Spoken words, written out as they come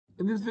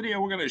In this video,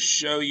 we're going to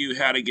show you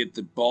how to get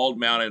the bald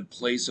mounted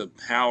place of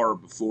power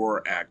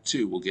before Act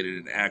 2. We'll get it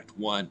in Act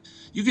 1.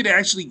 You could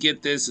actually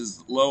get this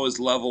as low as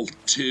level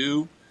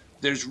 2.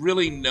 There's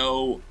really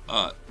no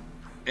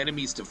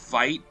enemies to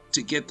fight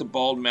to get the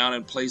bald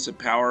mounted place of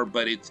power,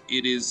 but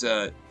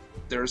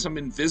there are some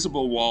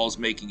invisible walls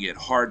making it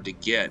hard to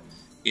get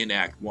in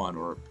Act 1,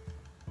 or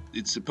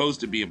it's supposed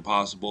to be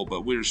impossible,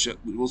 but we'll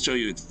show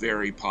you it's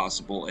very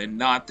possible and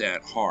not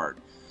that hard.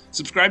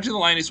 Subscribe to the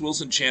Linus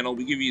Wilson channel.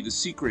 We give you the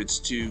secrets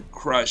to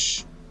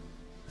crush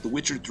the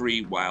Witcher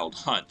 3 Wild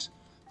Hunt.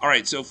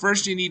 Alright, so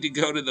first you need to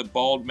go to the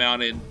Bald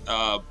Mountain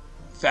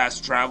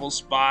fast travel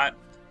spot.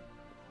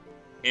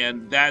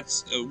 And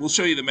that's, we'll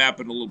show you the map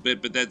in a little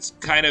bit, but that's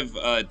kind of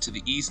to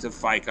the east of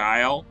Fyke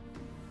Isle.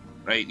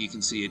 Right, you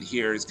can see it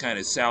here. It's kind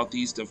of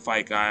southeast of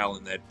Fyke Isle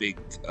in that big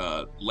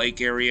lake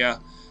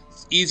area.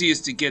 It's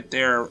easiest to get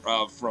there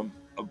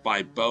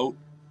by boat.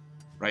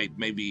 Right,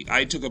 maybe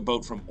I took a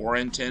boat from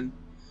Orrington.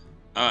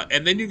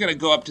 And then you're going to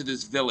go up to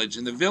this village,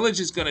 and the village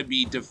is going to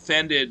be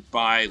defended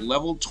by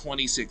level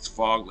 26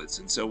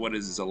 foglets. And so what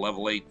is this, a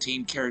level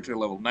 18 character,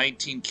 level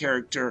 19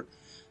 character?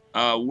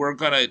 We don't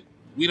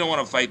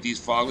want to fight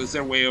these foglets.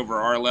 They're way over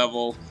our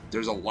level.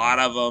 There's a lot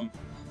of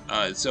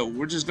them. So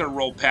we're just going to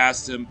roll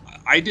past them.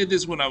 I did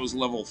this when I was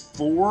level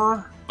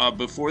 4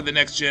 before the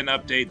next gen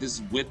update. This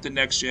is with the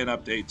next gen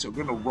update. So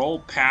we're going to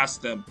roll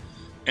past them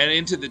and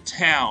into the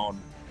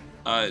town.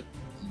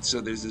 So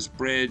there's this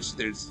bridge.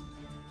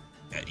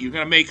 You're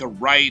going to make a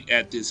right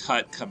at this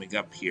hut coming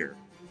up here.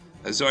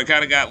 So I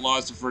kind of got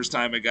lost the first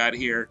time I got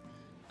here.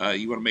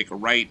 You want to make a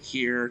right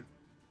here.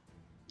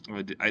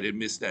 I did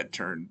miss that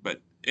turn.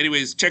 But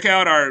anyways, check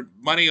out our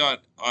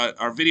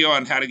our video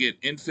on how to get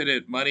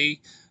infinite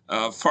money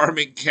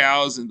farming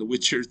cows in the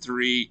Witcher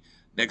 3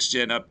 next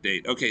gen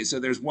update. Okay, so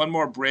there's one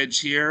more bridge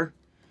here.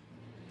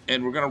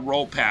 And we're going to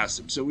roll past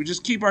them. So we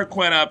just keep our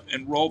Quen up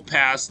and roll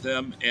past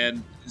them.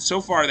 And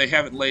so far, they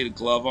haven't laid a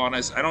glove on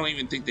us. I don't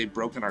even think they've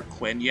broken our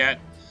Quen yet.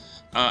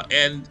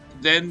 And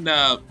then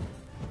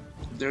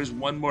there's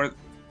one more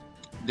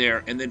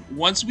there. And then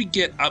once we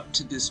get up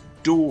to this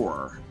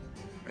door,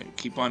 right,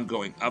 keep on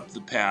going up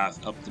the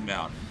path, up the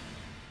mountain.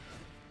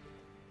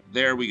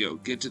 There we go.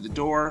 Get to the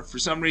door. For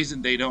some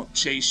reason, they don't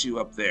chase you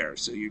up there,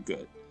 so you're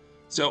good.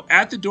 So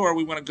at the door,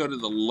 we want to go to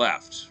the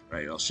left,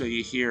 right? I'll show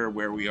you here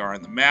where we are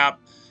on the map.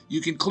 You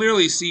can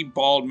clearly see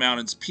Bald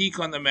Mountain's peak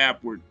on the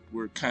map.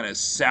 We're kind of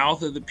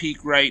south of the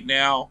peak right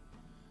now.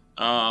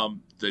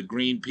 The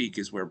green peak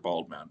is where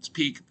Bald Mountain's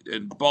peak,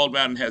 and Bald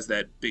Mountain has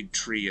that big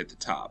tree at the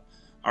top.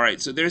 All right,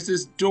 so there's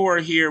this door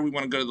here. We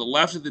want to go to the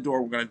left of the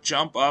door. We're going to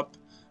jump up.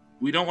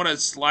 We don't want to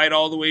slide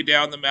all the way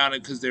down the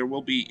mountain because there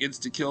will be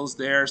insta-kills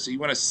there. So you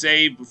want to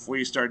save before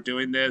you start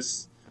doing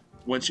this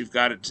once you've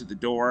got it to the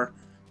door.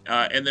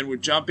 And then we're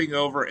jumping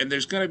over, and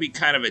there's going to be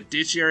kind of a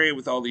ditch area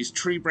with all these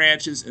tree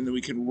branches, and then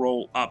we can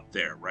roll up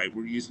there, right?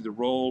 We're using the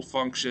roll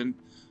function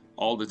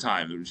all the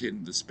time. We're just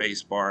hitting the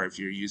space bar if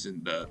you're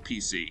using the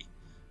PC,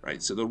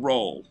 right? So the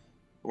roll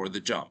or the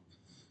jump,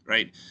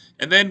 right?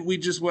 And then we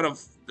just want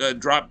to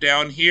drop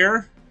down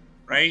here,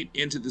 right,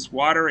 into this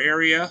water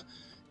area.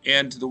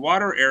 And to the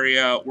water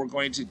area, we're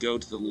going to go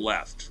to the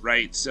left,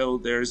 right? So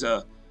there's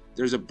a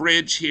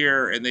bridge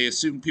here, and they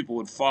assume people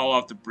would fall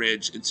off the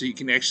bridge, and so you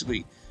can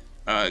actually...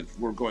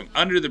 we're going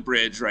under the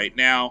bridge right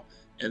now,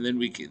 and then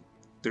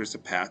there's a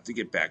path to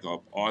get back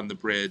up on the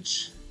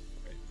bridge.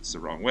 Right, it's the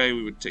wrong way.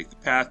 We would take the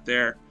path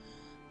there.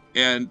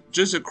 And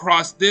just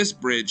across this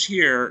bridge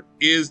here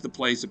is the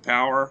place of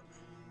power.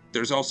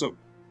 There's also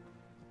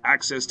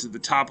access to the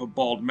top of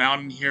Bald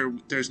Mountain here.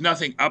 There's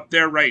nothing up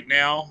there right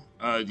now.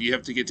 You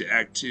have to get to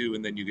Act 2,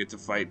 and then you get to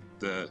fight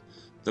the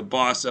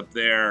boss up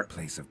there.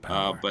 Place of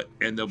power.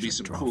 And there'll be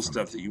some cool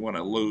stuff that you want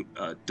to loot.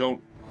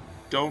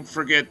 Don't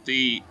forget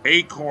the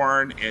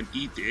acorn and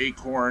eat the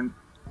acorn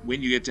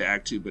when you get to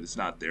Act 2, but it's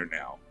not there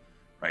now.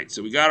 Right,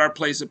 so we got our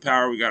place of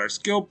power, we got our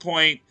skill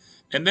point,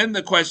 and then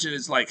the question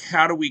is, like,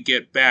 how do we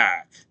get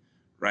back?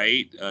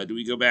 Right? Do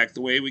we go back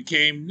the way we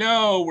came?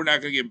 No, we're not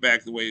going to get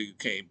back the way we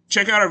came.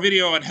 Check out our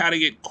video on how to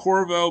get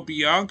Corvo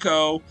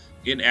Bianco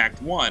in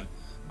Act 1.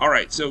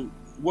 Alright, so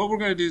what we're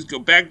going to do is go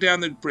back down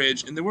the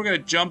bridge, and then we're going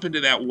to jump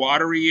into that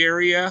watery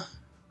area,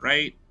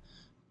 right?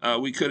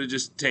 We could have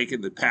just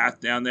taken the path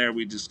down there.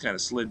 We just kind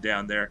of slid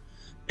down there.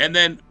 And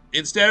then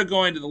instead of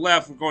going to the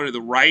left, we're going to the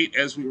right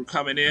as we were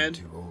coming in,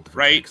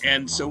 right?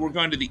 And so we're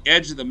going to the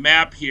edge of the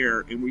map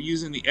here, and we're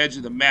using the edge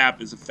of the map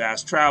as a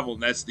fast travel,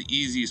 and that's the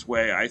easiest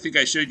way. I think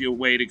I showed you a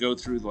way to go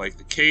through, like,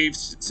 the cave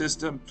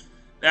system.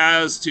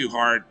 That was too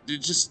hard.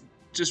 Just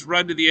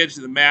run to the edge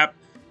of the map,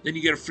 then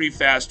you get a free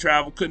fast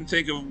travel. Couldn't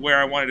think of where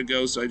I wanted to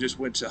go, so I just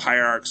went to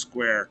Hierarch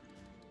Square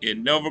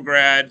in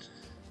Novigrad,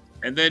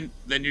 and then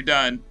you're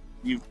done.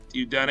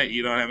 You've done it.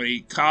 You don't have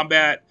any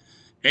combat,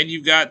 and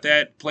you've got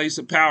that place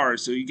of power.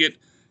 So you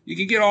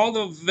can get all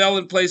the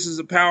Velen places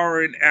of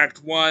power in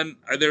Act 1.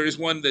 There is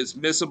one that's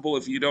missable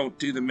if you don't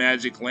do the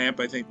magic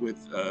lamp, I think, with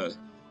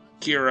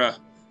Kira.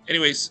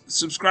 Anyways,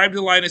 subscribe to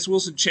the Linus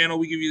Wilson channel.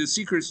 We give you the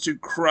secrets to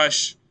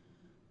crush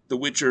the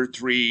Witcher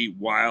 3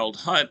 Wild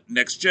Hunt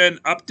next gen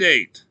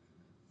update.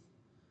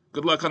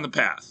 Good luck on the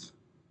path.